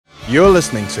You're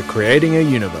listening to Creating a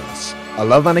Universe, a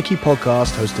Love Anarchy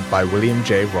podcast hosted by William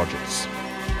J. Rogers.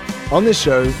 On this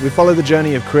show, we follow the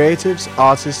journey of creatives,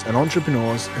 artists, and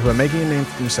entrepreneurs who are making a name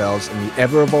for themselves in the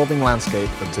ever-evolving landscape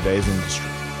of today's industry.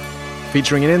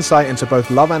 Featuring an insight into both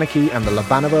Love Anarchy and the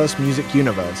Lovaniverse music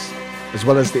universe, as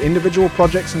well as the individual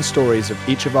projects and stories of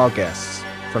each of our guests,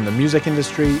 from the music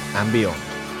industry and beyond.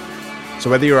 So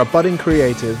whether you're a budding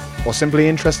creative or simply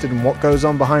interested in what goes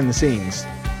on behind the scenes,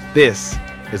 this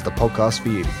is the podcast for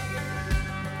you.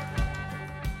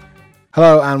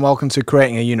 Hello and welcome to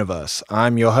Creating a Universe.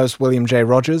 I'm your host William J.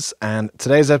 Rogers, and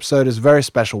today's episode is a very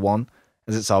special one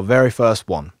as it's our very first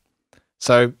one.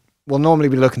 So we'll normally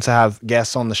be looking to have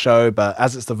guests on the show, but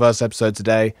as it's the first episode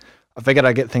today, I figured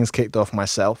I'd get things kicked off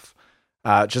myself.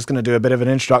 Just going to do a bit of an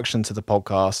introduction to the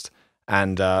podcast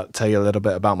and tell you a little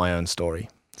bit about my own story.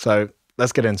 So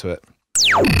let's get into it.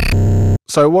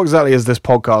 So what exactly is this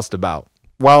podcast about?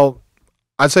 Well,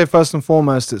 I'd say first and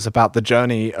foremost, it's about the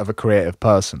journey of a creative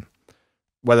person.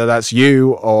 Whether that's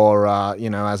you or,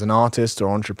 as an artist or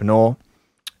entrepreneur,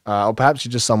 or perhaps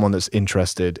you're just someone that's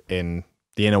interested in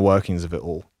the inner workings of it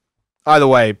all. Either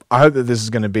way, I hope that this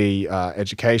is going to be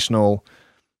educational,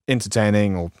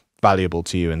 entertaining, or valuable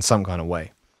to you in some kind of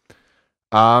way.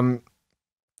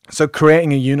 So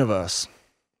creating a universe,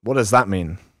 what does that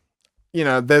mean? You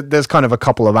know, there's kind of a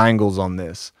couple of angles on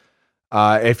this.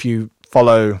 If you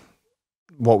follow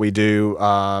what we do,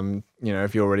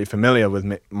 if you're already familiar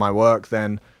with my work,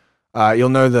 then you'll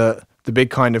know that the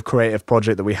big kind of creative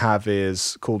project that we have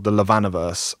is called the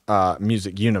Lovaniverse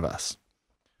music universe.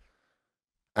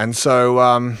 And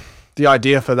so the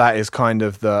idea for that is kind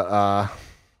of that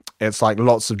it's like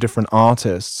lots of different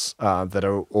artists that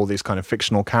are all these kind of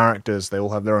fictional characters. They all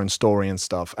have their own story and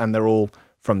stuff, and they're all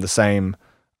from the same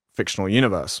fictional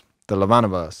universe, the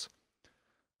Lovaniverse.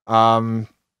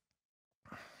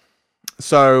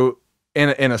 So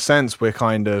in a sense, we're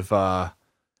kind of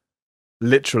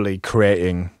literally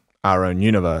creating our own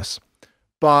universe.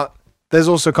 But there's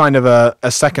also kind of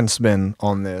a second spin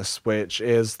on this, which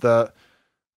is that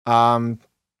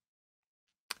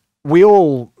we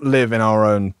all live in our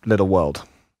own little world,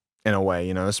 in a way,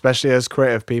 especially as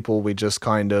creative people, we just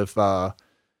kind of,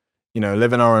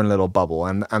 live in our own little bubble.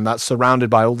 And that's surrounded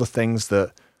by all the things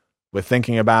that we're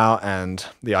thinking about and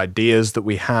the ideas that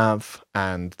we have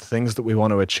and the things that we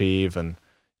want to achieve and,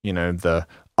 the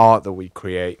art that we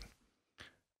create.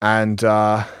 And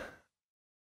so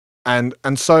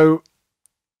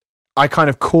I kind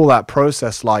of call that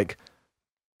process like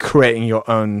creating your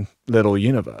own little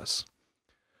universe.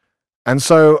 And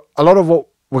so a lot of what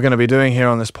we're going to be doing here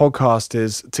on this podcast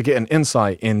is to get an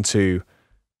insight into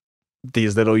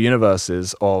these little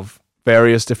universes of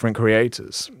various different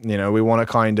creators. We want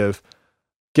to kind of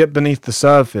get beneath the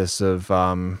surface of,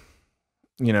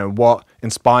 what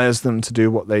inspires them to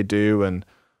do what they do and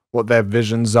what their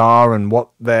visions are and what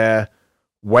their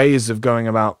ways of going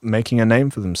about making a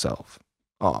name for themselves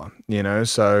are,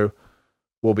 So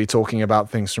we'll be talking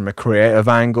about things from a creative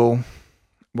angle.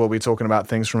 We'll be talking about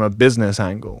things from a business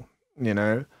angle,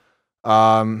 no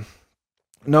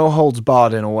holds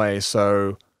barred in a way,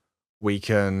 so we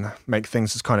can make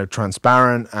things as kind of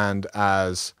transparent and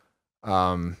as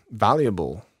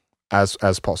valuable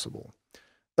as possible.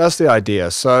 That's the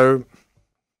idea. So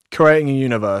creating a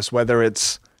universe, whether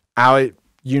it's our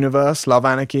universe, Love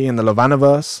Anarchy and the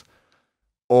Lovaniverse,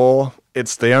 or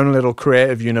it's the own little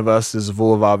creative universes of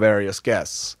all of our various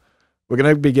guests. We're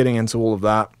going to be getting into all of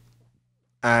that.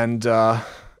 And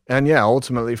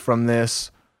ultimately from this,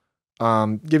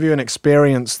 give you an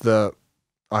experience that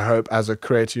I hope as a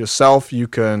creator yourself, you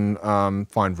can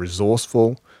find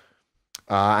resourceful.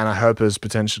 And I hope as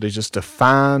potentially just a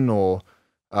fan or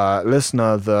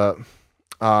listener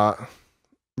that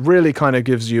really kind of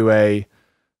gives you a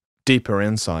deeper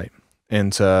insight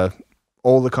into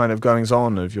all the kind of goings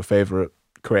on of your favorite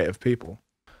creative people.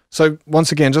 So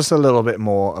once again, just a little bit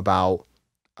more about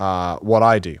what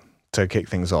I do to kick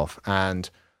things off. And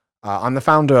I'm the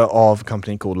founder of a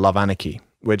company called Love Anarchy,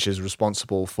 which is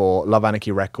responsible for Love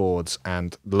Anarchy Records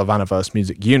and the Lovaniverse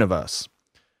music universe.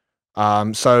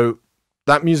 So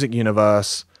that music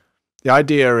universe, the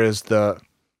idea is that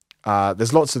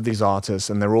there's lots of these artists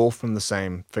and they're all from the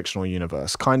same fictional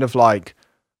universe, kind of like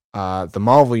the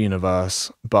Marvel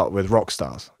universe, but with rock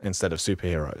stars instead of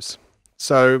superheroes.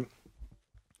 So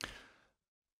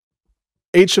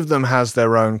each of them has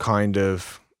their own kind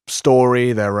of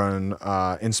story, their own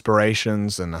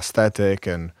inspirations and aesthetic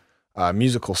and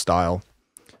musical style.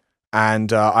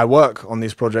 And I work on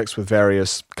these projects with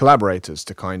various collaborators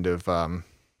to kind of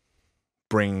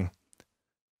bring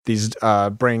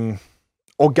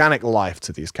organic life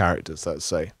to these characters, let's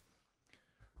say.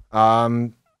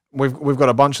 Um, we've got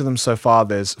a bunch of them so far.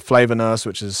 There's Flavor Nurse,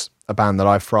 which is a band that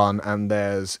I front, and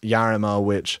there's Yarima,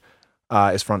 which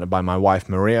is fronted by my wife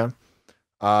Maria.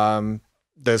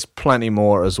 There's plenty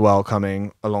more as well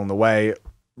coming along the way.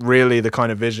 Really, the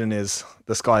kind of vision is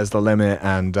the sky's the limit,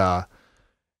 and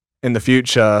in the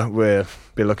future, we'll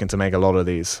be looking to make a lot of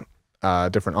these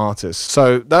different artists.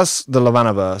 So that's the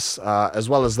Lavanaverse. As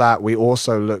well as that, we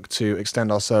also look to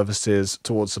extend our services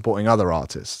towards supporting other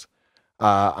artists.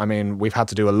 I mean, we've had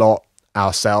to do a lot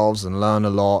ourselves and learn a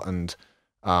lot and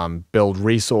build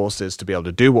resources to be able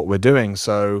to do what we're doing.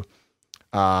 So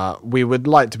we would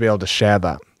like to be able to share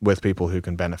that with people who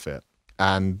can benefit.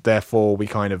 And therefore, we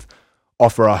kind of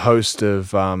offer a host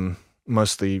of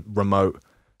mostly remote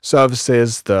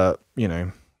services that,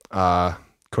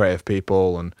 creative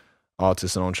people and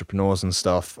artists and entrepreneurs and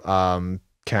stuff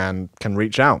can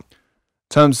reach out.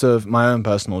 In terms of my own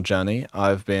personal journey,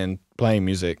 I've been playing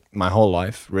music my whole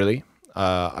life, really.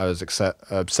 I was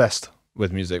obsessed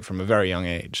with music from a very young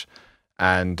age.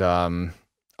 And I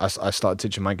started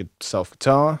teaching myself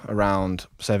guitar around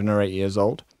 7 or 8 years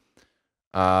old.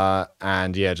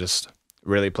 And yeah, just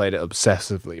really played it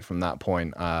obsessively from that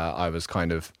point. I was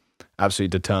kind of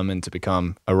absolutely determined to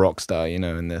become a rock star,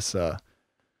 in this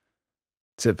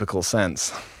typical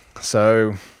sense.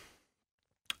 So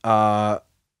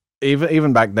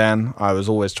even back then, I was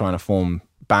always trying to form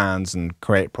bands and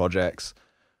create projects.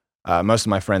 Most of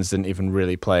my friends didn't even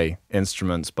really play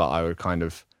instruments, but I would kind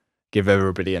of give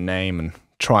everybody a name and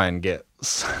try and get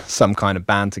some kind of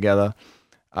band together.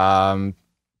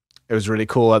 It was really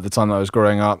cool at the time that I was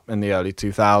growing up in the early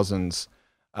 2000s.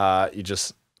 You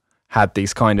just had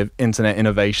these kind of internet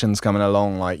innovations coming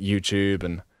along like YouTube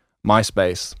and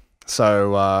MySpace.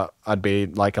 So I'd be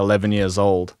like 11 years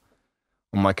old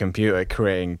on my computer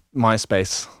creating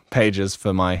MySpace pages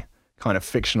for my kind of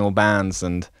fictional bands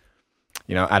and,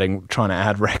 trying to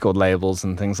add record labels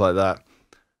and things like that.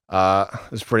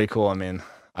 It was pretty cool. I mean,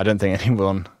 I don't think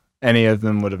any of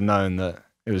them would have known that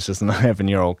it was just an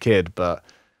 11-year-old kid, but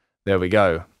there we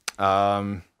go.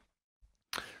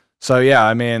 So yeah,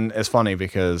 I mean, it's funny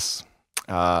because,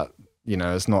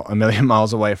 it's not a million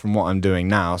miles away from what I'm doing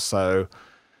now. So,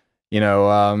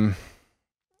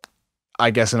 I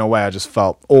guess in a way I just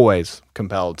felt always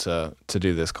compelled to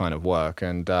do this kind of work.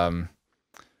 And,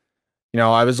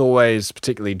 I was always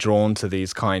particularly drawn to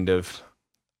these kind of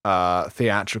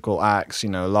theatrical acts,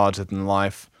 larger than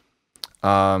life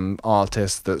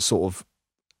artists that sort of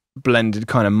blended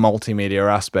kind of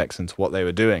multimedia aspects into what they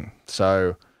were doing.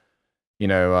 So,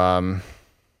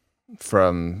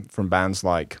 from bands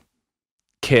like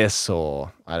Kiss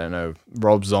or, I don't know,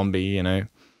 Rob Zombie,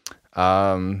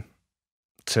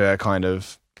 to kind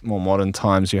of more modern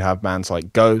times, you have bands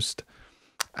like Ghost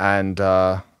and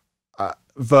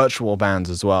virtual bands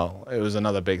as well. It was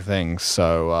another big thing.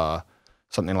 So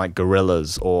something like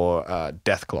Gorillaz or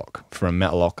Death Clock from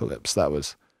Metalocalypse, that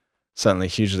was certainly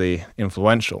hugely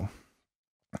influential.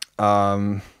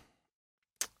 I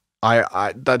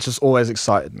that just always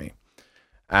excited me,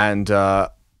 and I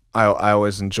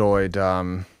always enjoyed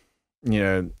the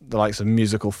likes of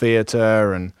musical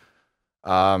theater and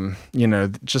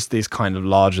just these kind of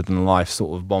larger than life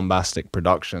sort of bombastic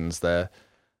productions. They're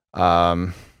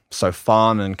so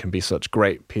fun and can be such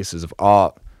great pieces of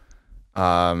art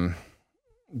that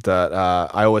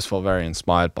I always felt very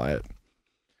inspired by it.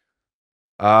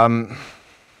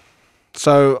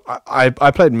 So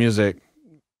I played music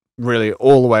really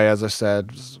all the way, as I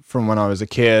said, from when I was a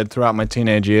kid. Throughout my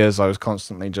teenage years, I was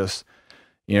constantly just,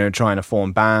 trying to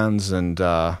form bands and,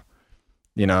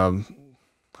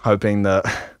 hoping that,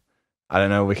 I don't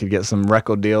know, we could get some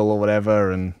record deal or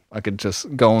whatever, and I could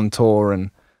just go on tour and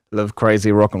live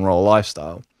crazy rock and roll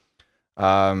lifestyle.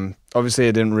 Obviously,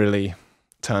 it didn't really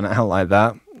turn out like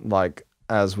that, like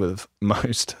as with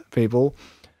most people.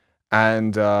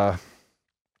 And, I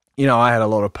had a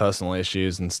lot of personal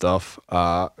issues and stuff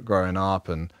growing up,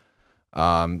 and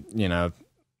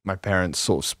my parents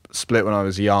sort of split when I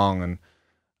was young,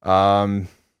 and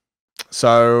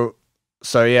so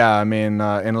yeah. I mean,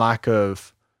 in lack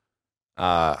of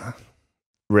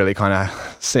really kind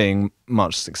of seeing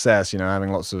much success,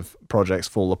 having lots of projects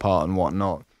fall apart and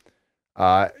whatnot,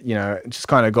 it just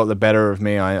kind of got the better of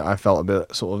me. I felt a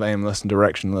bit sort of aimless and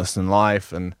directionless in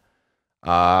life, and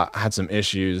had some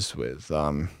issues with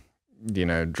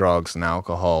drugs and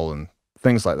alcohol and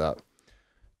things like that.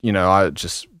 I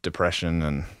just depression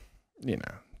and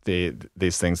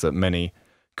these things that many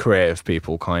creative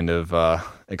people kind of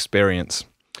experience.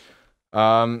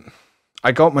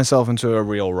 I got myself into a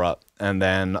real rut, and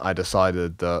then I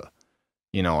decided that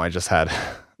I just had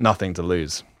nothing to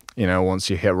lose.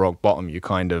 Once you hit rock bottom, you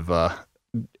kind of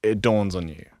it dawns on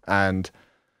you. And,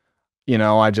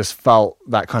 I just felt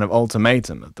that kind of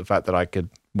ultimatum of the fact that I could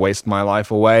waste my life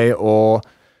away, or,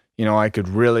 I could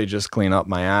really just clean up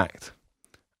my act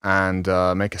and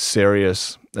make a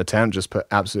serious attempt, just put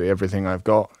absolutely everything I've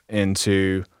got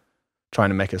into trying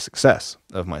to make a success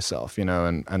of myself,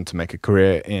 and to make a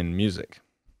career in music.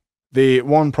 The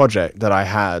one project that I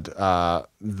had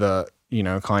that,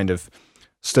 kind of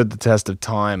stood the test of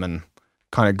time and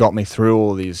kind of got me through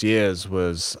all these years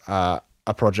was a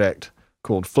project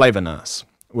called Flavor Nurse,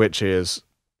 which is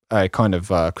a kind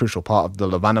of crucial part of the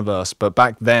Lavanaverse. But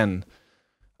back then,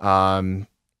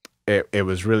 it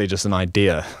was really just an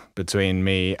idea between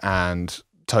me and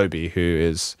Toby, who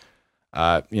is,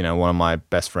 one of my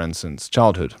best friends since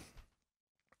childhood.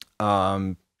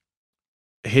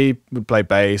 He would play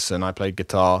bass and I played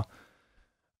guitar,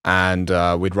 and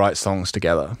we'd write songs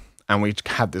together. And we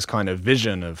had this kind of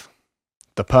vision of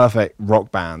the perfect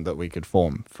rock band that we could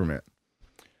form from it.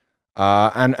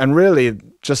 And really,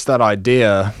 just that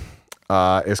idea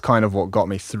is kind of what got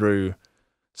me through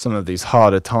some of these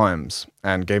harder times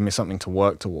and gave me something to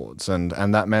work towards. And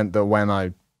that meant that when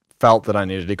I felt that I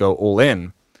needed to go all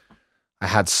in, I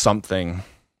had something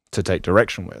to take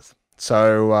direction with.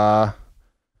 So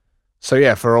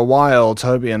yeah, for a while,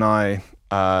 Toby and I,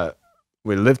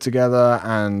 we lived together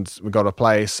and we got a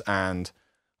place, and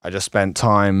I just spent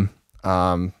time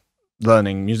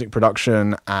learning music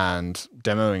production and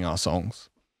demoing our songs.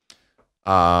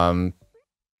 I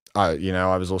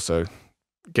was also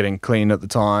getting clean at the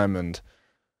time, and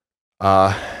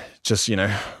just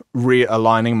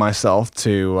realigning myself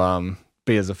to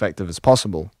be as effective as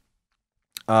possible.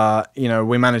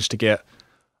 We managed to get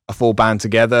a full band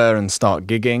together and start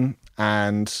gigging,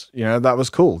 and that was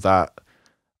cool. That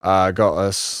got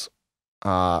us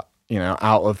out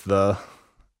of the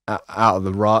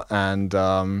rut, and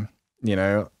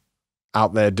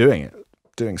out there doing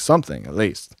something at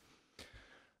least.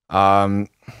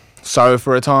 So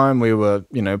for a time we were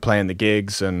playing the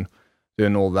gigs and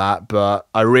doing all that, but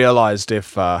I realized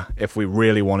if we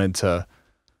really wanted to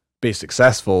be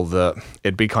successful, that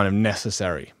it'd be kind of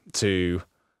necessary to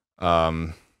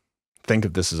think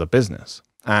of this as a business.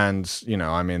 And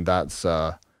that's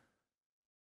a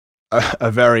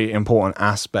very important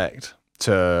aspect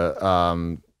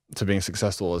to being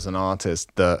successful as an artist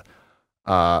that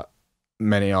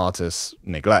many artists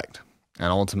neglect. And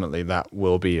ultimately that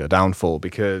will be a downfall,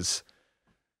 because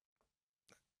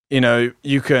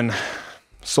you can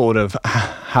sort of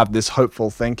have this hopeful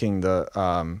thinking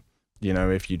that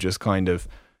if you just kind of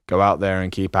go out there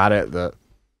and keep at it, that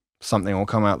something will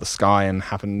come out the sky and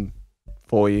happen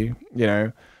for you,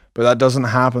 but that doesn't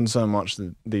happen so much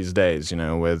these days,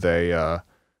 with a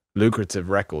lucrative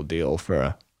record deal for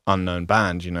an unknown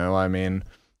band.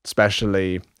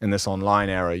 Especially in this online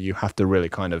era, you have to really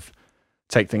kind of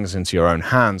take things into your own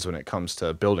hands when it comes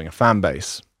to building a fan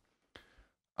base.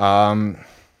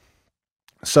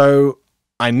 So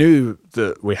I knew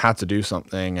that we had to do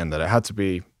something and that it had to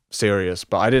be serious,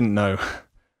 but I didn't know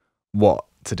what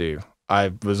to do.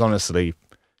 I was honestly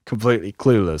completely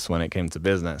clueless when it came to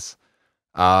business.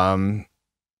 I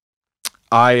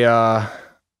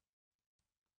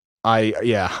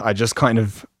just kind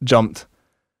of jumped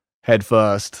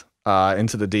headfirst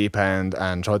into the deep end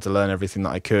and tried to learn everything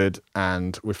that I could.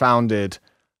 And we founded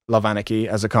Love Anarchy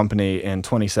as a company in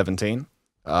 2017.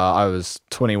 I was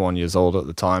 21 years old at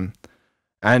the time.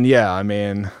 And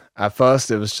at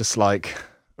first it was just like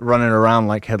running around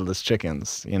like headless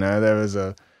chickens. There was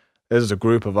a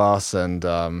group of us, and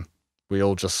we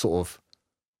all just sort of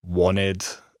wanted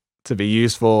to be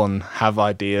useful and have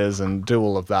ideas and do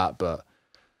all of that. But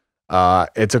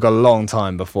it took a long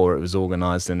time before it was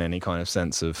organized in any kind of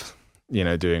sense of,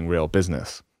 doing real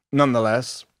business.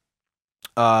 Nonetheless,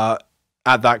 at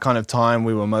that kind of time,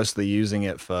 we were mostly using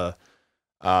it for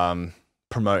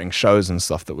promoting shows and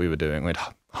stuff that we were doing. We'd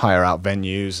hire out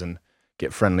venues and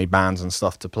get friendly bands and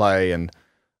stuff to play, and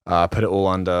put it all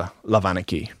under Love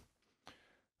Anarchy.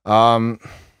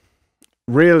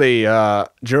 Really,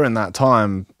 during that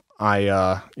time,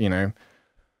 I,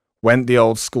 went the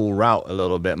old school route a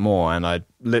little bit more, and I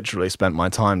literally spent my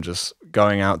time just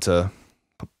going out to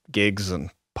gigs and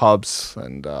pubs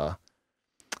and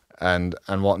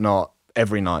whatnot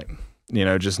every night.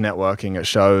 Just networking at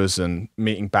shows and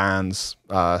meeting bands,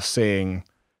 seeing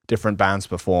different bands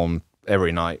perform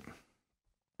every night.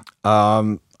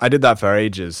 I did that for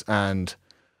ages, and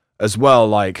as well,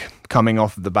 like coming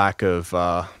off the back of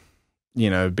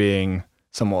being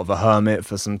somewhat of a hermit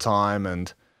for some time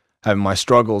and having my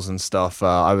struggles and stuff,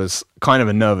 I was kind of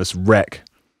a nervous wreck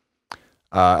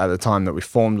at the time that we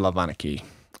formed Love Anarchy.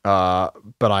 But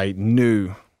I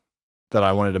knew that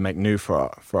I wanted to make new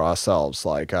for ourselves.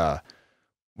 Like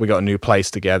we got a new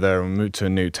place together and moved to a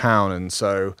new town, and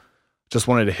so just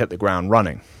wanted to hit the ground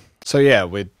running. So yeah,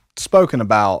 we'd spoken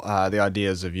about the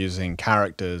ideas of using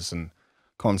characters and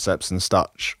concepts and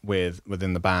such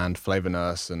within the band, Flavor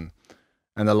Nurse and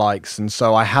the likes. And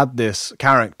so I had this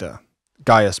character,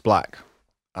 Gaius Black,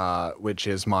 which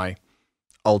is my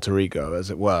alter ego, as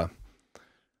it were.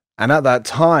 And at that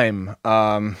time,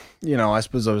 I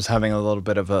suppose I was having a little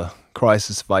bit of a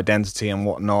crisis of identity and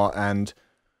whatnot, and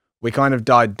we kind of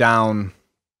died down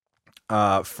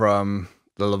from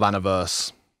the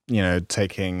Lavanaverse,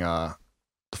 taking the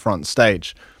front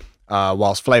stage,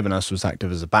 whilst Flavor Nurse was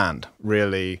active as a band.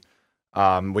 Really,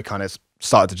 we kind of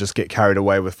started to just get carried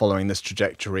away with following this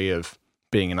trajectory of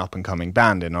being an up-and-coming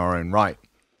band in our own right.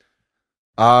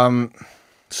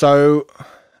 So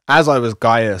as I was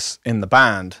Gaius in the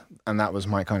band, and that was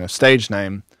my kind of stage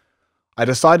name, I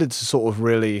decided to sort of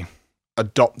really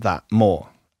adopt that more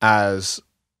as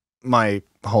my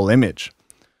whole image.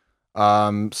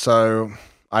 So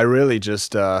I really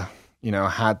just, had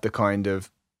the kind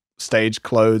of stage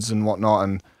clothes and whatnot,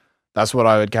 and that's what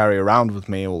I would carry around with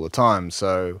me all the time.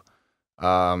 So,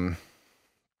 from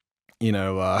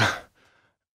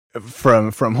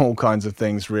all kinds of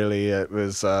things, really, it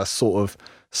was sort of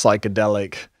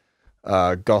psychedelic,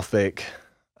 gothic,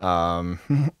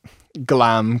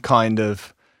 glam kind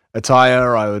of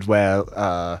attire. I would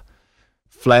wear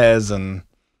flares and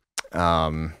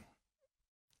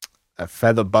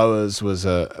feather boas was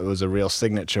a real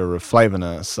signature of Flavor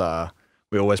Nurse.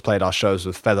 We always played our shows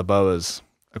with feather boas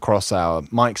across our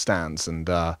mic stands, and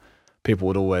people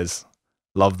would always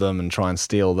love them and try and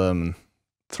steal them and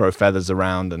throw feathers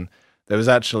around. And there was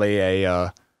actually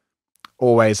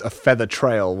always a feather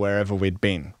trail wherever we'd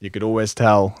been. You could always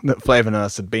tell that Flavor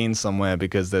Nurse had been somewhere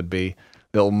because there'd be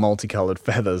little multicolored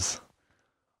feathers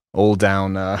all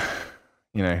down,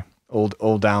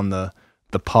 all down the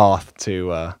path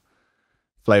to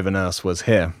Flavor Nurse was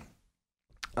here.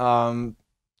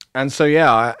 And so,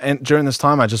 yeah, during this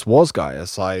time, I just was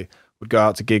Gaius. I would go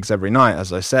out to gigs every night,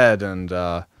 as I said, and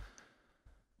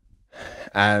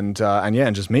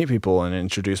just meet people and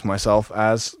introduce myself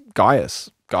as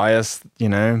Gaius. Gaius,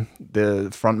 the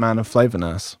frontman of Flavor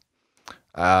Nurse,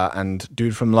 and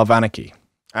dude from Love Anarchy.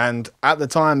 And at the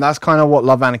time, that's kind of what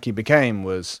Love Anarchy became,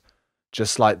 was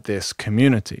just like this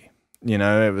community.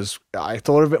 I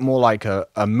thought of it more like a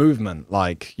movement,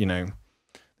 like,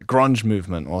 grunge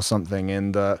movement or something,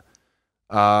 in that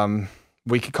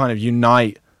we could kind of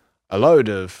unite a load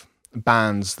of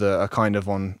bands that are kind of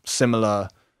on similar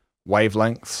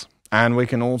wavelengths, and we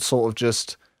can all sort of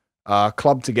just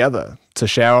club together to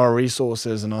share our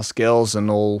resources and our skills and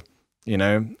all,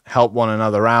 help one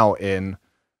another out in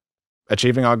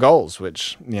achieving our goals,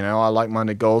 which, our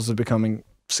like-minded goals of becoming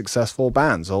successful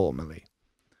bands ultimately.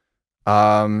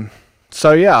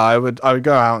 So yeah, I would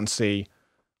go out and see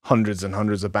hundreds and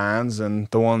hundreds of bands, and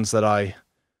the ones that I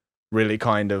really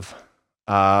kind of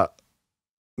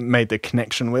made the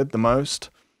connection with the most,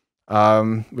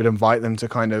 would invite them to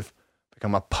kind of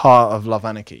become a part of Love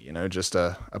Anarchy, just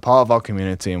a part of our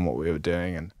community and what we were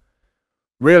doing. And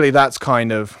really that's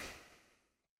kind of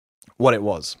what it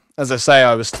was. As I say,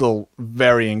 I was still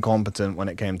very incompetent when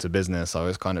it came to business. I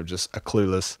was kind of just a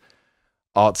clueless,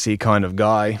 artsy kind of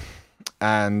guy.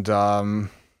 And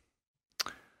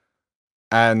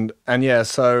yeah,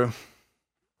 so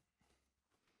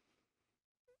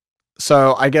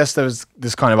I guess there was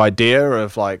this kind of idea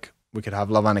of like, we could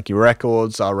have Love Anarchy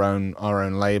Records, our own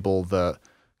label that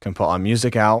can put our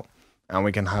music out, and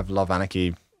we can have Love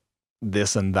Anarchy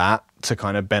this and that to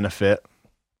kind of benefit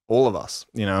all of us,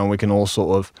 and we can all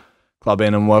sort of club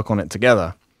in and work on it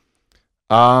together.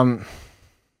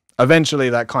 Eventually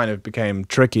that kind of became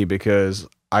tricky because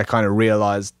I kind of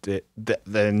realized that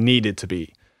there needed to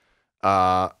be,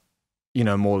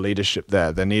 more leadership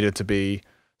there. There needed to be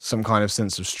some kind of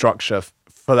sense of structure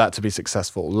for that to be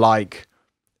successful. Like,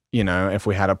 if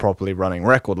we had a properly running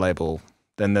record label,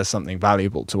 then there's something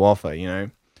valuable to offer,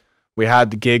 We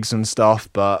had the gigs and stuff,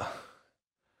 but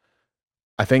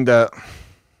I think that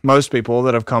most people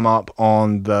that have come up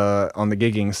on the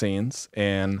gigging scenes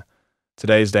in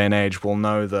today's day and age will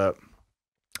know that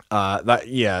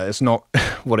it's not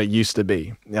what it used to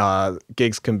be.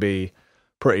 Gigs can be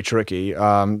pretty tricky.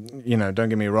 Don't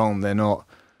get me wrong, they're not,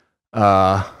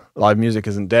 live music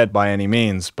isn't dead by any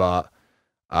means, but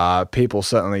people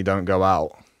certainly don't go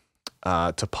out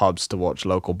to pubs to watch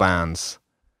local bands,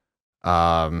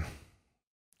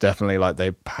 definitely like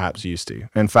they perhaps used to.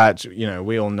 In fact,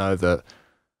 we all know that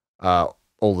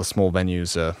all the small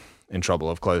venues are in trouble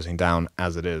of closing down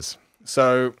as it is.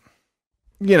 So,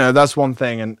 that's one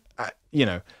thing. And you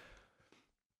know,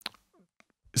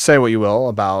 say what you will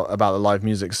about the live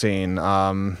music scene.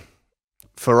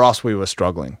 For us, we were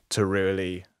struggling to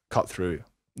really cut through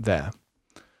there.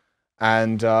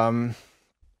 And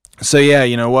so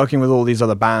yeah, working with all these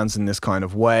other bands in this kind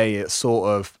of way, it sort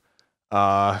of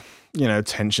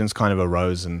tensions kind of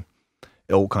arose and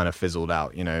it all kind of fizzled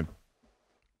out.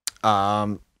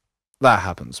 That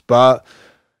happens, but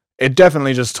it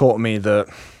definitely just taught me that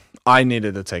I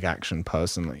needed to take action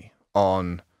personally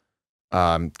on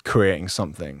creating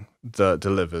something that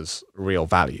delivers real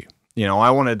value.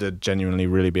 I wanted to genuinely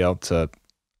really be able to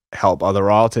help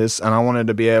other artists, and I wanted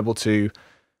to be able to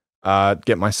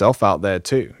get myself out there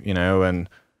too, and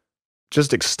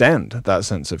just extend that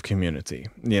sense of community,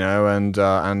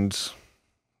 and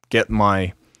get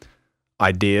my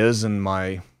ideas and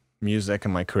my music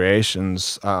and my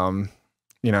creations,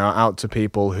 out to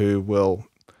people who will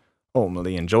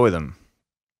ultimately enjoy them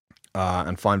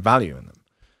and find value in them.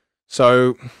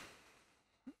 So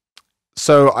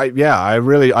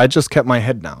I just kept my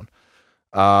head down.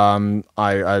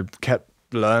 I kept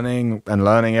learning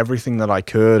everything that I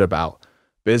could about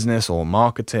business or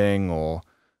marketing or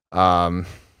how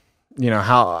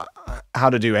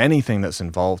to do anything that's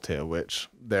involved here, which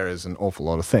there is an awful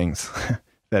lot of things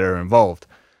that are involved.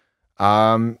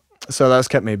 So that's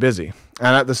kept me busy.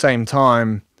 And at the same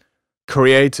time,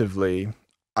 creatively,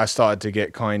 I started to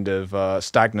get kind of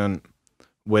stagnant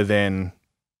within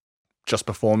just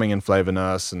performing in Flavor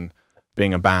Nurse and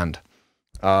being a band.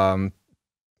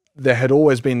 There had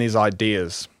always been these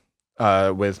ideas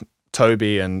with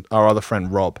Toby and our other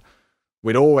friend Rob.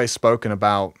 We'd always spoken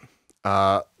about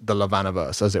the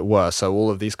Lavanaverse, as it were. So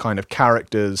all of these kind of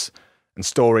characters and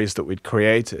stories that we'd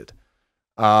created.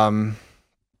 Early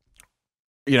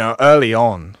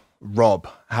on, Rob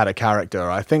had a character.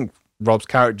 I think Rob's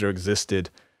character existed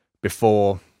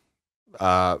before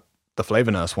the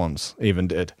Flavor Nurse ones even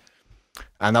did.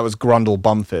 And that was Grundle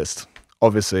Bumfist.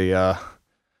 Obviously,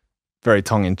 very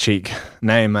tongue-in-cheek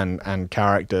name and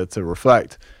character to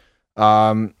reflect.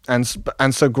 And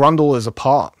so Grundle is a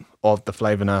part of the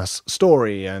Flavor Nurse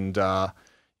story, and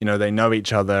they know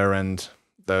each other, and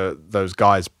those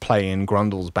guys play in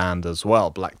Grundle's band as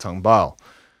well, Black Tongue Bile.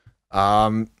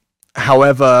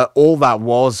 However, all that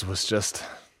was just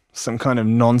some kind of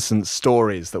nonsense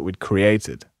stories that we'd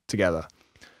created together.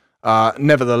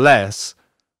 Nevertheless,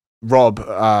 Rob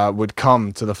would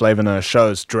come to the Flavor Nurse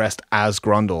shows dressed as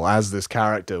Grundle, as this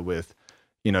character with,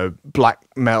 black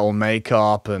metal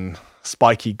makeup and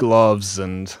spiky gloves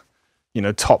and,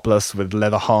 topless with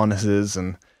leather harnesses.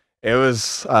 And it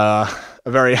was a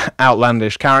very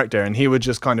outlandish character, and he would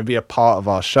just kind of be a part of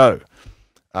our show.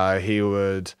 He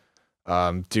would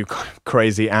do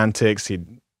crazy antics. He'd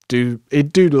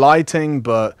do lighting,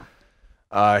 but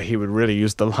he would really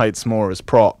use the lights more as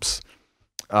props.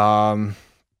 And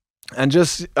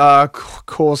just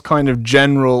cause kind of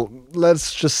general,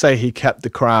 let's just say he kept the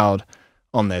crowd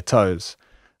on their toes.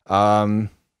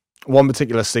 One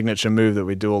particular signature move that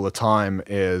we do all the time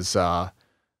is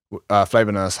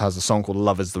Flavor Nurse has a song called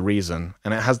Love Is The Reason,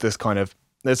 and it has this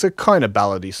it's a kind of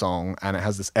ballady song, and it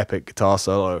has this epic guitar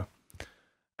solo.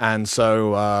 And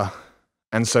so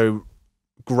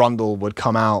Grundle would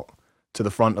come out to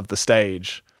the front of the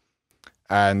stage,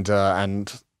 and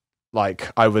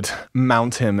I would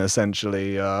mount him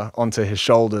essentially onto his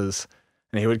shoulders,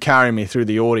 and he would carry me through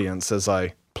the audience as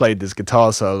I played this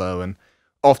guitar solo, and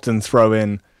often throw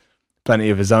in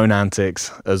plenty of his own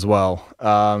antics as well.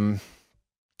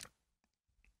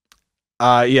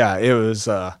 It was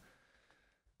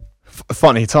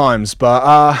funny times,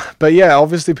 but yeah,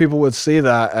 obviously people would see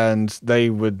that and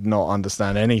they would not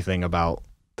understand anything about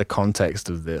the context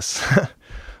of this.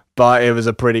 But it was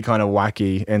a pretty kind of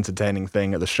wacky, entertaining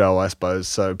thing at the show, I suppose.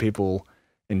 So people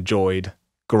enjoyed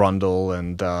Grundle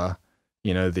and,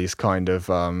 these kind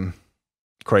of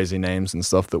crazy names and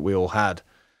stuff that we all had.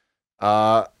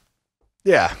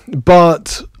 Yeah,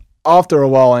 but after a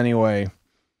while anyway,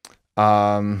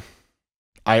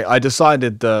 I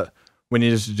decided that we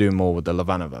needed to do more with the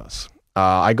Lavanaverse.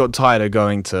 I got tired of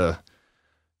going to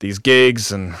these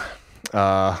gigs and,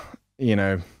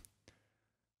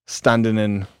 standing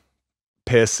in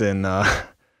piss in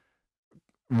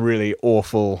really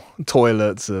awful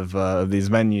toilets of these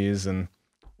venues and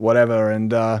whatever,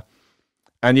 and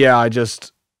yeah,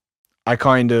 I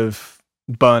kind of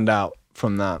burned out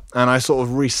from that, and I sort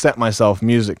of reset myself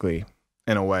musically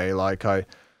in a way. Like I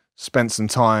spent some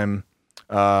time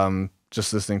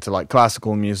just listening to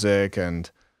classical music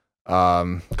and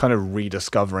kind of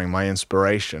rediscovering my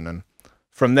inspiration. And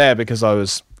from there, because I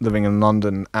was living in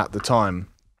London at the time,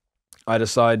 I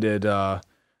decided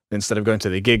instead of going to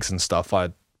the gigs and stuff,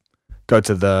 I'd go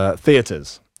to the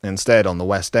theaters instead on the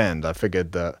West End. I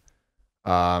figured that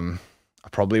I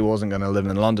probably wasn't going to live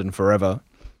in London forever,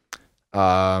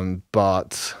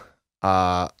 but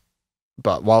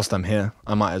whilst I'm here,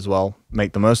 I might as well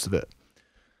make the most of it.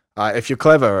 If you're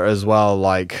clever as well,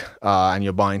 and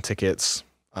you're buying tickets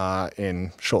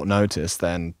in short notice,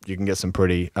 then you can get some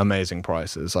pretty amazing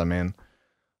prices. I mean,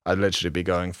 I'd literally be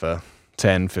going for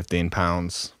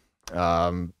 £10-15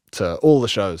 to all the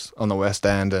shows on the West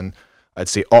End, and I'd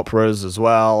see operas as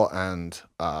well, and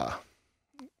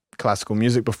classical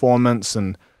music performance,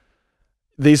 and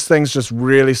these things just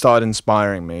really started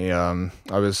inspiring me. I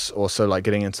was also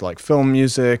getting into film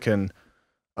music, and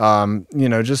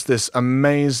just this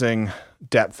amazing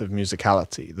depth of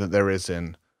musicality that there is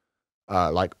in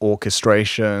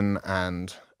orchestration,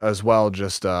 and as well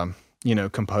just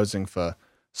composing for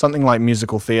something like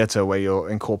musical theater, where you're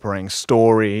incorporating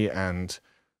story and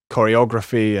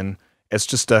choreography, and it's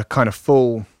just a kind of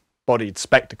full-bodied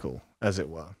spectacle, as it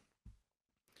were.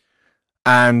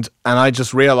 And I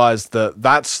just realized that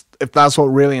if that's what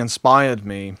really inspired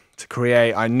me to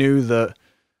create. I knew that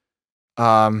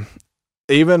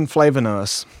even Flavor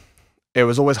Nurse, it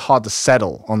was always hard to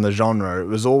settle on the genre. It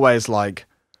was always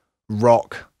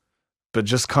rock, but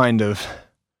just kind of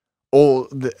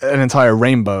an entire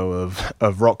rainbow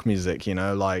of rock music,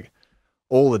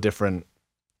 all the different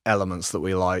elements that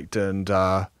we liked, and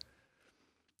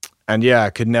yeah, I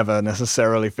could never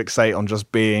necessarily fixate on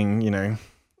just being,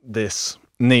 this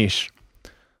niche.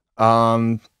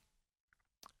 And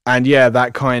yeah,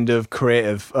 that kind of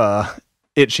creative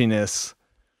itchiness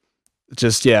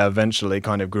just, eventually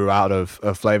kind of grew out of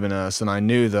Flavor Nurse, and I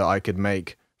knew that I could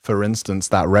make, for instance,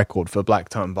 that record for Black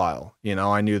Tone Bile.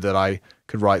 I knew that I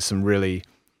could write some really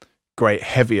great,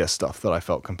 heavier stuff that I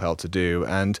felt compelled to do.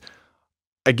 And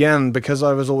again, because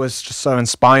I was always just so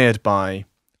inspired by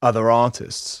other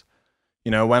artists,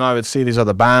 when I would see these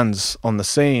other bands on the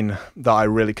scene that I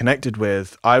really connected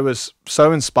with, I was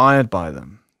so inspired by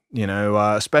them,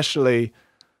 especially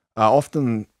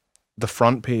often the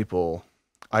front people.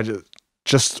 I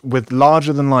just with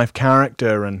larger than life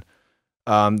character and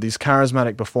these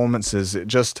charismatic performances, it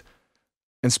just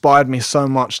inspired me so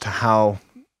much to how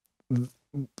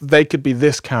they could be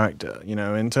this character,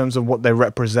 in terms of what they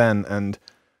represent, and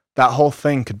that whole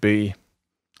thing could be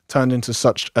turned into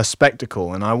such a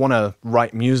spectacle, and I want to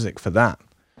write music for that.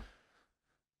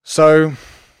 So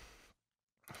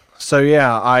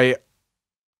yeah,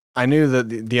 I knew that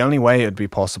the only way it'd be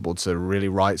possible to really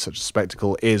write such a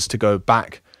spectacle is to go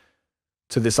back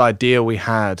to this idea we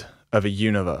had of a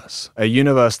universe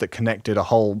that connected a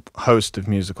whole host of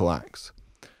musical acts.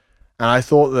 And I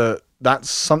thought that that's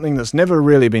something that's never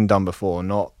really been done before,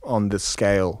 not on this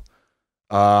scale.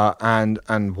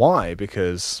 And why?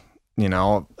 Because,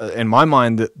 in my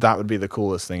mind, that would be the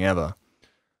coolest thing ever.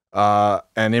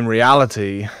 And in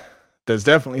reality, there's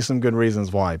definitely some good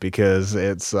reasons why, because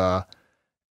it's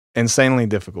insanely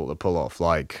difficult to pull off.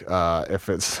 If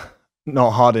it's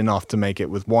not hard enough to make it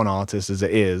with one artist as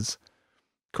it is,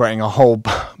 creating a whole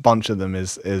bunch of them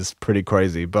is pretty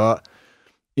crazy. But,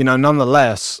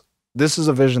 nonetheless, this is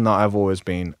a vision that I've always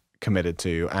been committed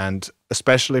to, and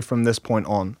especially from this point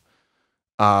on,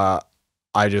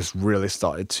 I just really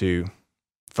started to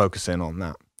focus in on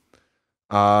that.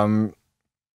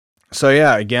 So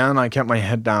yeah, again, I kept my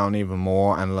head down even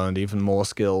more and learned even more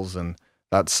skills, and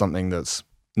that's something that's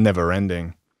never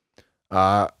ending.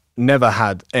 Never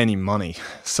had any money,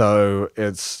 so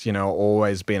it's,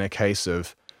 always been a case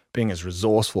of being as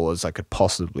resourceful as I could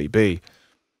possibly be.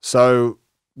 So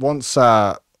once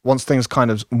things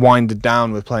kind of winded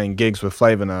down with playing gigs with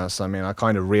Flavor Nurse, I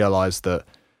kind of realized that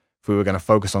if we were going to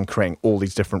focus on creating all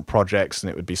these different projects and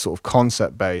it would be sort of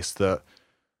concept based, that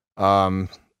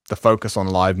the focus on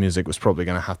live music was probably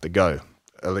going to have to go,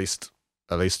 at least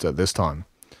at this time.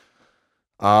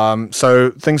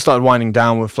 So things started winding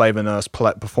down with Flavor Nurse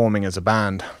performing as a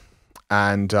band,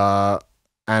 and at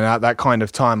that kind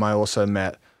of time, I also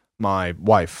met my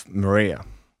wife, Maria,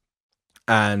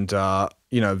 and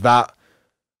that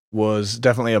was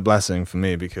definitely a blessing for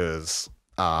me, because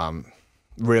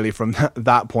really from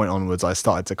that point onwards, I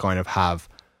started to kind of have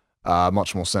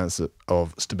much more sense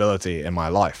of stability in my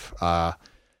life.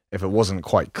 If it wasn't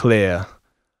quite clear,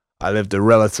 I lived a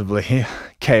relatively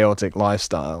chaotic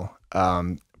lifestyle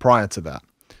prior to that.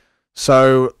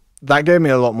 So that gave me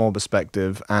a lot more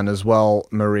perspective, and as well,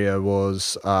 Maria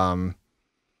was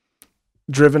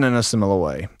driven in a similar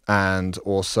way, and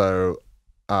also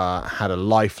had a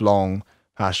lifelong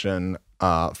passion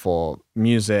for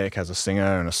music as a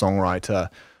singer and a songwriter,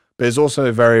 but is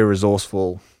also very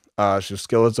resourceful. She was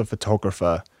skilled as a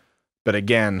photographer, but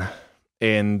again,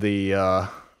 in the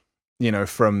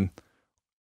from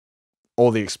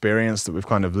all the experience that we've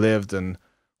kind of lived and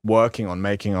working on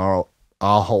making our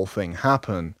whole thing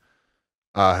happen,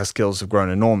 her skills have grown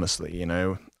enormously,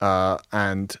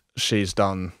 and she's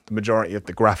done the majority of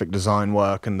the graphic design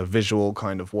work and the visual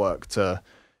kind of work to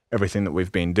everything that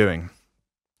we've been doing.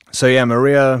 So yeah,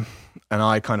 Maria and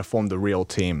I kind of formed the real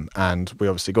team, and we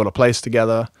obviously got a place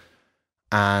together,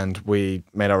 and we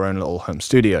made our own little home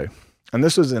studio. And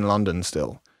this was in London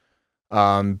still.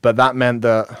 But that meant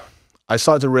that I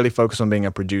started to really focus on being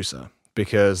a producer,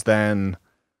 because then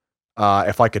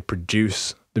if I could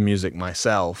produce the music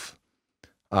myself,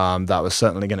 that was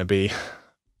certainly going to be a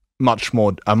much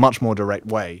more direct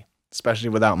way, especially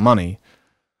without money,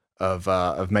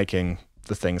 of making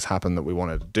the things happen that we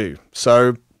wanted to do.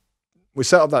 So we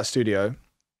set up that studio,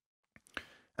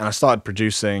 and I started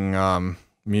producing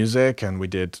music, and we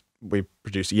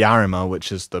produced Yarima,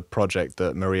 which is the project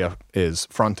that Maria is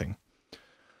fronting.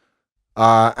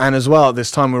 And as well, at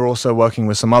this time, we were also working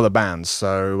with some other bands.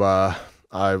 So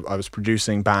I was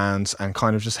producing bands and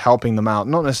kind of just helping them out,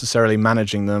 not necessarily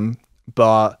managing them,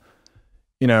 but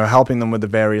helping them with the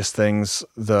various things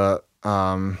that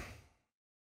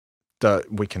that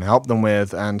we can help them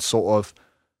with, and sort of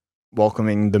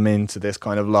welcoming them into this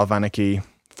kind of Love Anarchy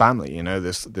family,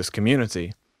 this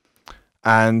community.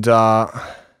 And so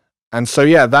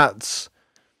yeah,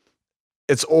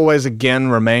 it's always again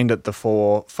remained at the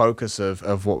focus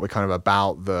of what we're kind of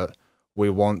about, that we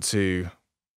want to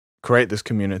create this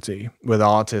community with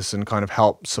artists and kind of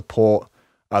help support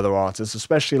other artists,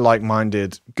 especially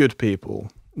like-minded, good people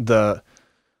that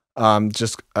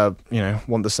just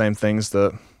want the same things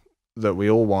that we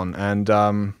all want.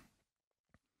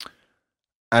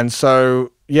 And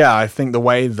so yeah, I think the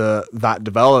way that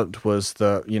developed was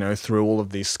that through all of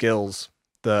these skills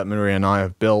that Maria and I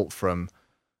have built, from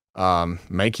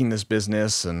making this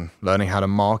business and learning how to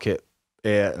market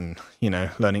it, and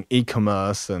learning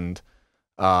e-commerce and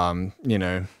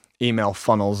email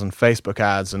funnels and Facebook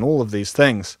ads and all of these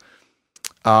things,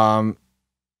 that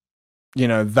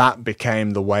became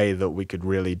the way that we could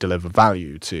really deliver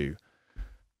value to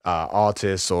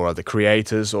artists or other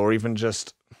creators, or even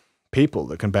just people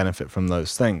that can benefit from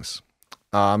those things.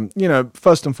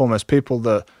 First and foremost, people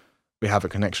that we have a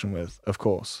connection with, of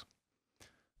course.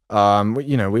 We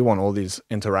want all these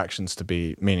interactions to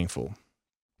be meaningful,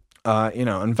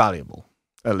 and valuable,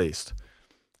 at least.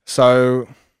 So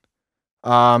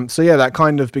yeah, that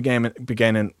kind of began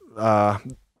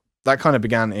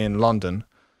in London.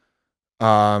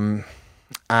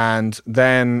 And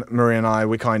then Maria and I,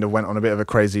 we kind of went on a bit of a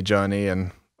crazy journey,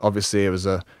 and obviously it was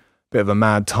a bit of a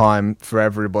mad time for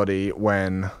everybody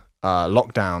when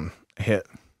lockdown hit.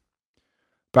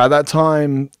 But at that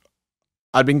time,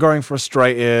 I'd been growing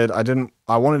frustrated.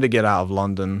 I wanted to get out of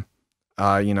London.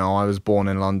 I was born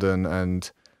in London and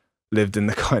lived in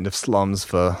the kind of slums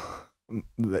for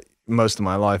most of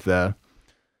my life there.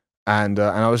 And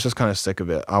I was just kind of sick of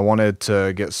it. I wanted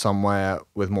to get somewhere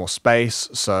with more space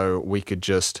so we could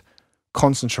just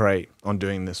concentrate on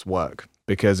doing this work,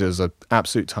 because it was an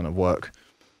absolute ton of work.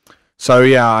 So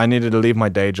yeah, I needed to leave my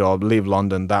day job, leave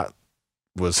London. That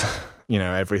was,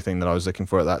 everything that I was looking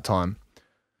for at that time.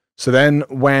 So then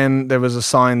when there was a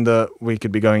sign that we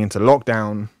could be going into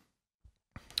lockdown,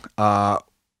 that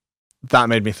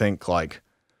made me think, like,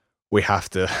 we have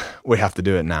to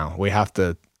do it now. We have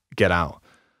to get out.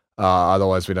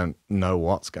 Otherwise we don't know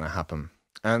what's going to happen.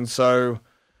 And so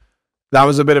that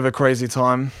was a bit of a crazy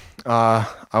time. I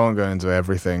won't go into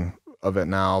everything of it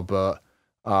now, but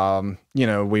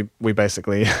we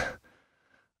basically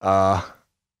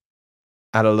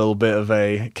had a little bit of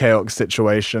a chaotic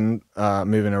situation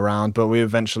moving around, but we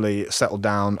eventually settled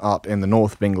down up in the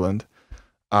north of England.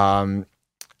 And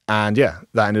yeah,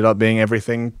 that ended up being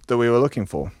everything that we were looking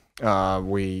for.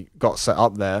 We got set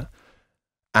up there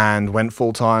and went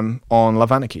full-time on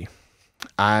Love Anarchy.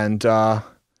 And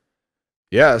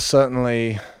yeah,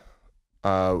 certainly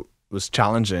was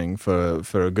challenging for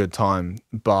a good time,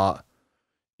 but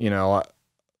we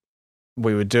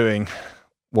were doing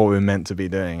what we were meant to be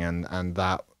doing, and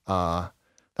that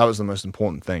was the most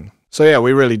important thing. So yeah,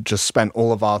 we really just spent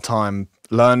all of our time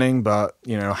learning, but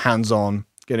hands-on,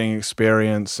 getting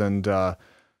experience, and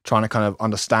trying to kind of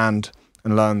understand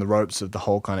and learn the ropes of the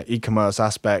whole kind of e-commerce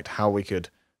aspect, how we could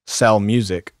sell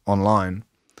music online,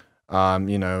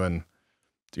 and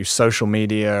do social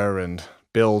media and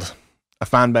build a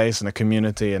fan base and a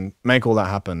community and make all that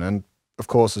happen. And of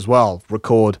course, as well,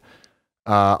 record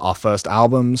our first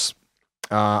albums.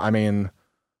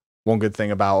 One good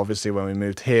thing about obviously when we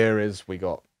moved here is we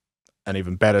got an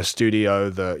even better studio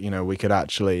that we could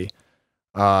actually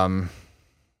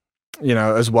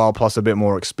as well, plus a bit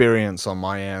more experience on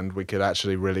my end, we could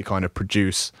actually really kind of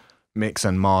produce, mix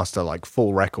and master like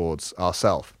full records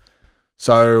ourselves.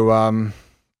 So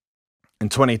in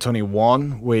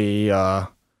 2021, we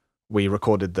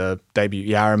recorded the debut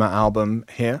Yarima album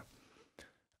here,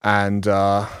 and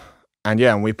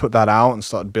and we put that out and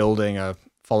started building a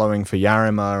following for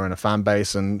Yarima and a fan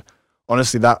base, and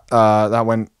honestly, that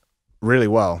went really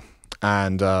well,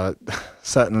 and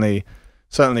certainly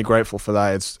grateful for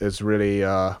that. It's really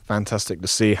fantastic to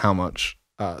see how much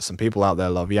some people out there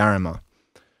love Yarima.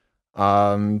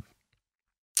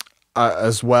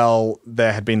 As well,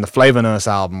 there had been the Flavor Nurse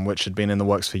album, which had been in the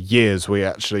works for years. We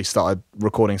actually started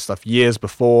recording stuff years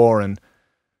before, and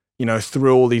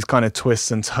through all these kind of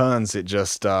twists and turns, it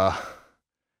just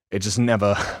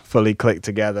never fully clicked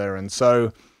together. And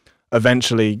so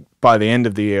eventually, by the end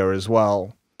of the year as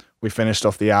well, we finished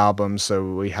off the album.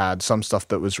 So we had some stuff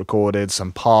that was recorded,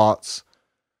 some parts.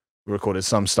 We recorded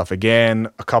some stuff again.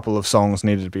 A couple of songs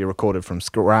needed to be recorded from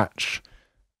scratch.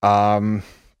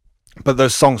 But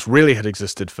those songs really had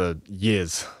existed for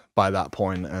years by that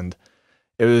point, and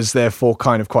it was therefore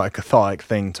kind of quite a cathartic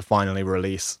thing to finally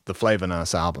release the Flavor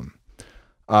Nurse album.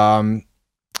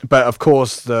 But of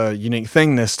course, the unique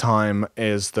thing this time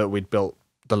is that we'd built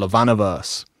the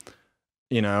Lavanaverse,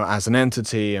 as an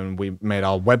entity, and we made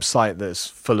our website that's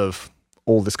full of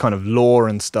all this kind of lore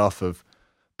and stuff of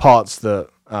parts that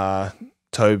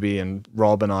Toby and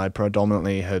Rob and I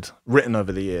predominantly had written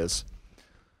over the years.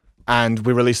 And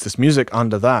we released this music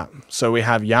under that. So we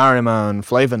have Yarima and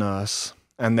Flavor Nurse,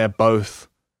 and they're both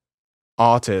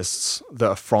artists that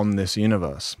are from this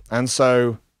universe. And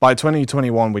so by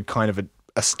 2021, we'd kind of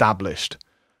established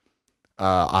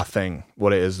our thing,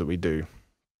 what it is that we do,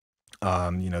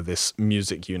 this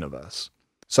music universe.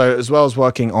 So as well as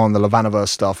working on the Lavanaverse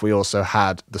stuff, we also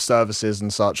had the services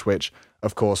and such, which,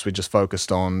 of course, we just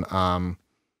focused on,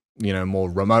 more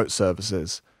remote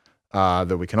services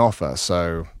that we can offer.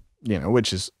 So,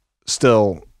 which is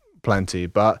still plenty,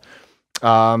 but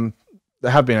there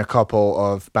have been a couple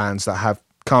of bands that have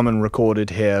come and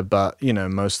recorded here, but,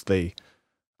 mostly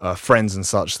friends and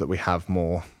such that we have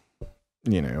more,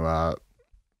 of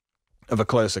a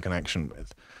closer connection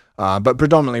with. But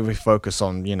predominantly we focus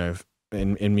on,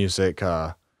 in music,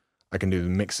 I can do the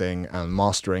mixing and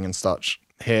mastering and such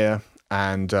here.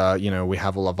 And, we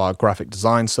have all of our graphic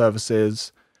design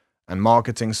services and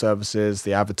marketing services,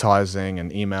 the advertising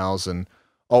and emails, and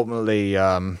ultimately,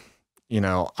 I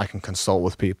can consult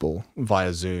with people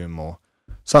via Zoom or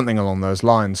something along those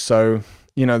lines. So,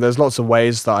 there's lots of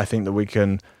ways that I think that we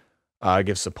can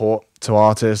give support to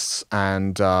artists,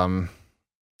 and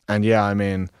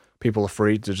people are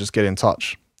free to just get in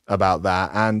touch about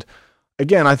that. And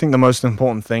again, I think the most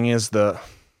important thing is that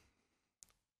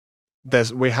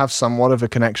we have somewhat of a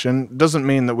connection. It doesn't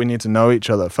mean that we need to know each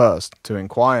other first to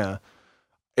inquire.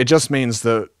 It just means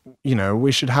that,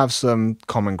 we should have some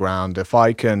common ground. If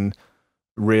I can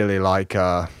really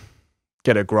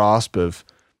get a grasp of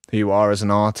who you are as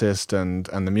an artist and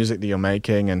the music that you're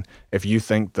making, and if you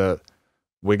think that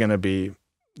we're going to be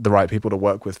the right people to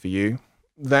work with for you,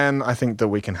 then I think that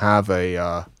we can have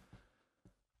a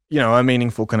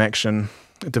meaningful connection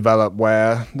develop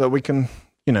where that we can,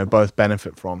 both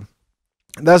benefit from.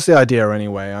 That's the idea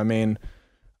anyway. I mean,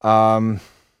 of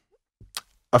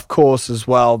course, as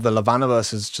well, the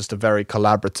Lavanaverse is just a very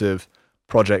collaborative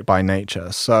project by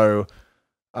nature. So,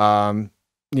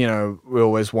 we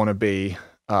always want to be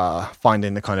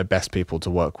finding the kind of best people to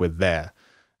work with there.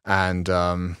 And,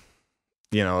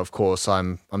 of course,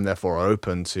 I'm therefore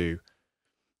open to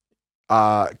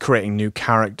creating new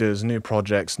characters, new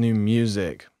projects, new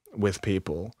music with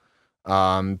people.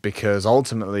 Because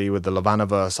ultimately with the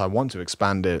Lavanaverse, I want to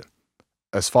expand it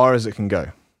as far as it can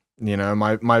go.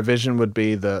 My vision would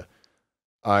be that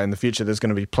in the future, there's going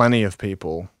to be plenty of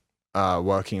people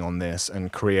working on this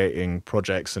and creating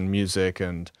projects and music.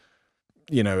 And,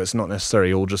 it's not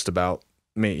necessarily all just about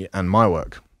me and my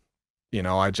work.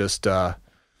 I just, as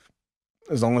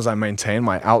long as I maintain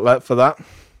my outlet for that,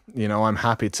 I'm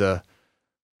happy to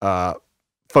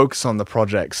focus on the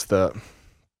projects that,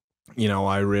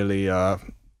 I really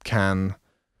can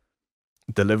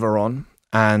deliver on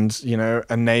and,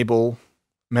 enable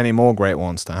many more great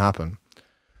ones to happen.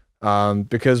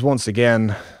 Because once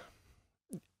again,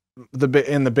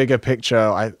 in the bigger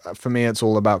picture, for me, it's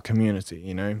all about community,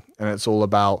 and it's all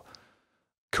about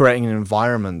creating an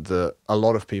environment that a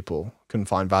lot of people can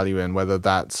find value in, whether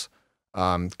that's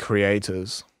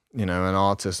creators, and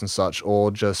artists and such,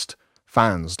 or just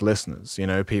fans, listeners,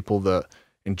 people that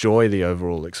enjoy the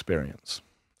overall experience.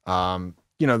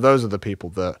 Those are the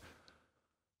people that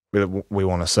we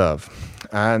want to serve.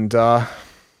 And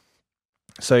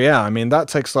So yeah, I mean, that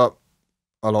takes up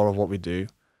a lot of what we do,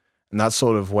 and that's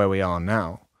sort of where we are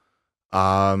now.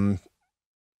 Um,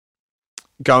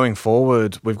 Going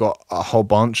forward, we've got a whole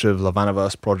bunch of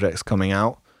Lavaniverse projects coming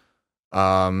out.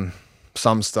 Um,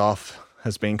 some stuff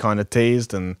has been kind of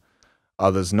teased and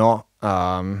others not.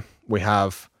 We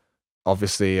have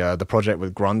obviously the project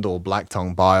with Grundle, Black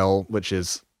Tongue Bile, which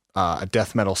is a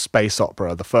death metal space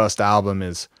opera. The first album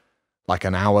is like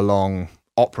an hour-long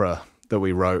opera that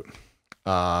we wrote,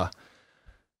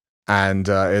 and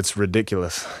it's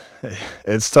ridiculous.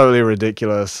 It's totally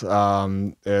ridiculous.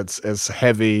 It's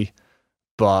heavy,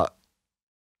 but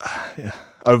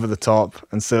over the top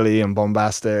and silly and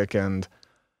bombastic, and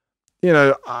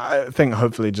I think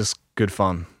hopefully just good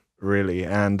fun, really.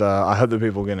 And I hope that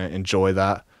people are going to enjoy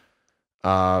that.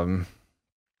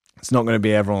 It's not going to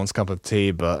be everyone's cup of tea,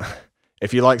 but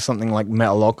if you like something like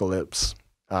Metalocalypse,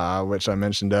 which I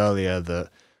mentioned earlier,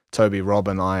 that Toby, Rob,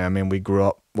 and I mean, we grew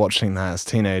up watching that as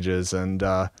teenagers, and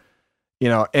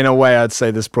in a way, I'd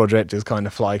say this project is kind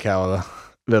of like our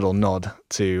little nod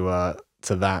to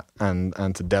that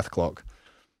and to Deathclock.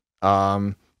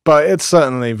 But it's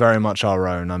certainly very much our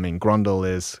own. I mean, Grundle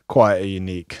is quite a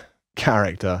unique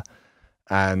character,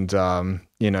 and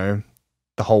the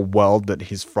whole world that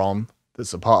he's from,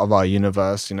 that's a part of our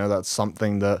universe, that's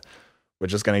something that we're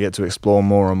just going to get to explore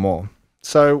more and more.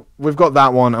 So we've got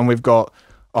that one, and we've got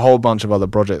a whole bunch of other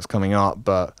projects coming up,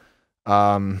 but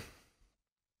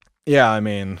yeah, I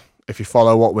mean, if you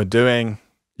follow what we're doing,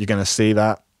 you're going to see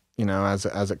that,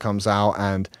 as it comes out.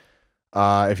 And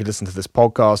if you listen to this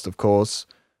podcast, of course,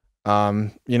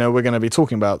 we're going to be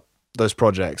talking about those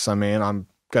projects. I mean, I'm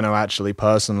going to actually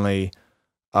personally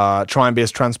try and be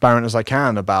as transparent as I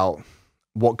can about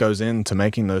what goes into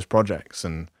making those projects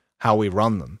and how we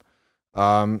run them.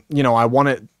 I want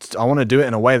to do it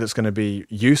in a way that's going to be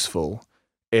useful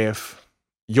if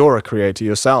you're a creator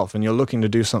yourself and you're looking to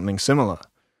do something similar.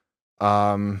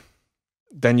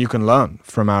 Then you can learn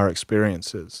from our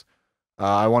experiences.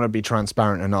 I want to be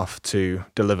transparent enough to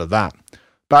deliver that.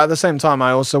 But at the same time,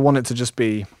 I also want it to just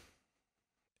be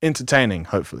entertaining,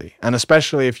 hopefully. And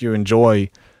especially if you enjoy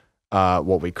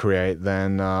what we create,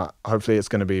 then hopefully it's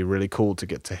going to be really cool to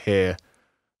get to hear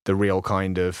the real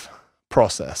kind of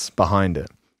process behind it.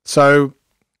 So,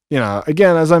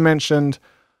 again, as I mentioned,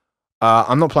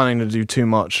 I'm not planning to do too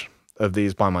much of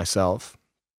these by myself.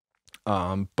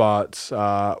 But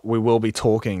we will be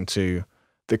talking to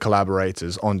the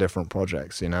collaborators on different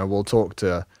projects. We'll talk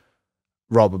to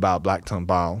Rob about Black Tongue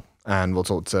Bile, and we'll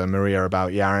talk to Maria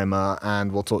about Yarima,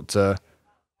 and we'll talk to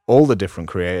all the different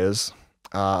creators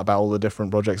about all the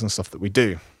different projects and stuff that we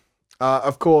do.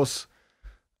 Of course,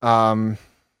 it's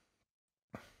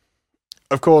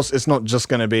not just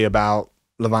going to be about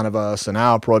Lavaniverse and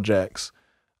our projects.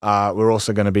 We're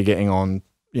also going to be getting on,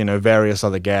 various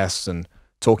other guests and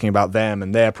talking about them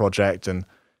and their project and,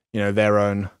 their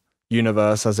own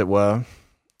universe, as it were,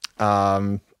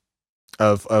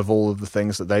 of all of the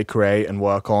things that they create and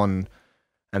work on,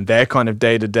 and their kind of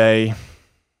day-to-day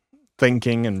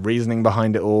thinking and reasoning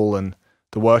behind it all, and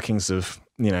the workings of,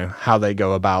 how they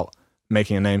go about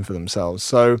making a name for themselves.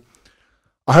 So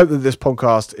I hope that this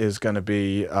podcast is going to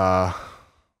be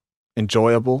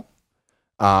enjoyable.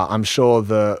 I'm sure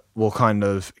that we'll kind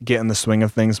of get in the swing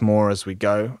of things more as we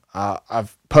go.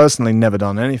 I've personally never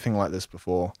done anything like this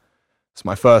before. It's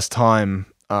my first time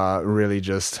really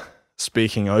just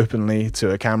speaking openly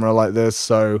to a camera like this.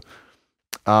 So,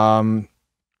 yeah,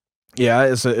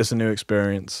 it's a new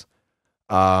experience.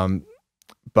 But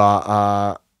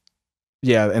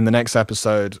yeah, in the next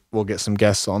episode, we'll get some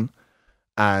guests on,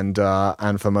 and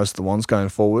for most of the ones going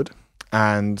forward.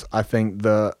 And I think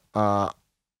that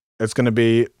it's going to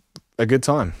be a good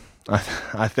time.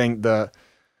 I think that,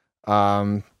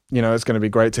 it's going to be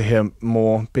great to hear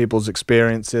more people's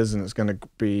experiences, and it's going to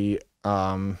be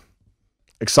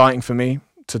exciting for me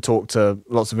to talk to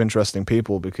lots of interesting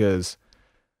people because,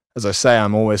 as I say,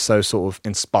 I'm always so sort of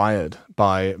inspired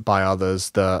by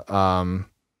others that,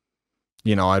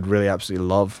 I'd really absolutely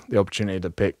love the opportunity to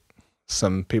pick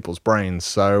some people's brains.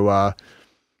 So,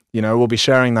 we'll be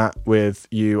sharing that with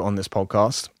you on this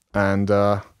podcast, and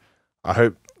I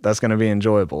hope that's going to be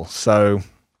enjoyable. So,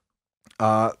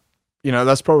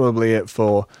 that's probably it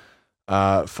for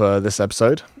this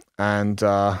episode. And,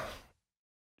 I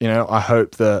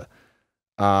hope that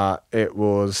it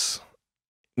was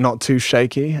not too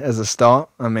shaky as a start.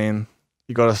 I mean,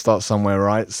 you got to start somewhere,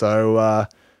 right? So,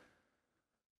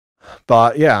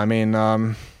 but yeah, I mean,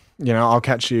 I'll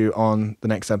catch you on the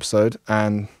next episode,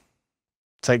 and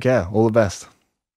take care. All the best.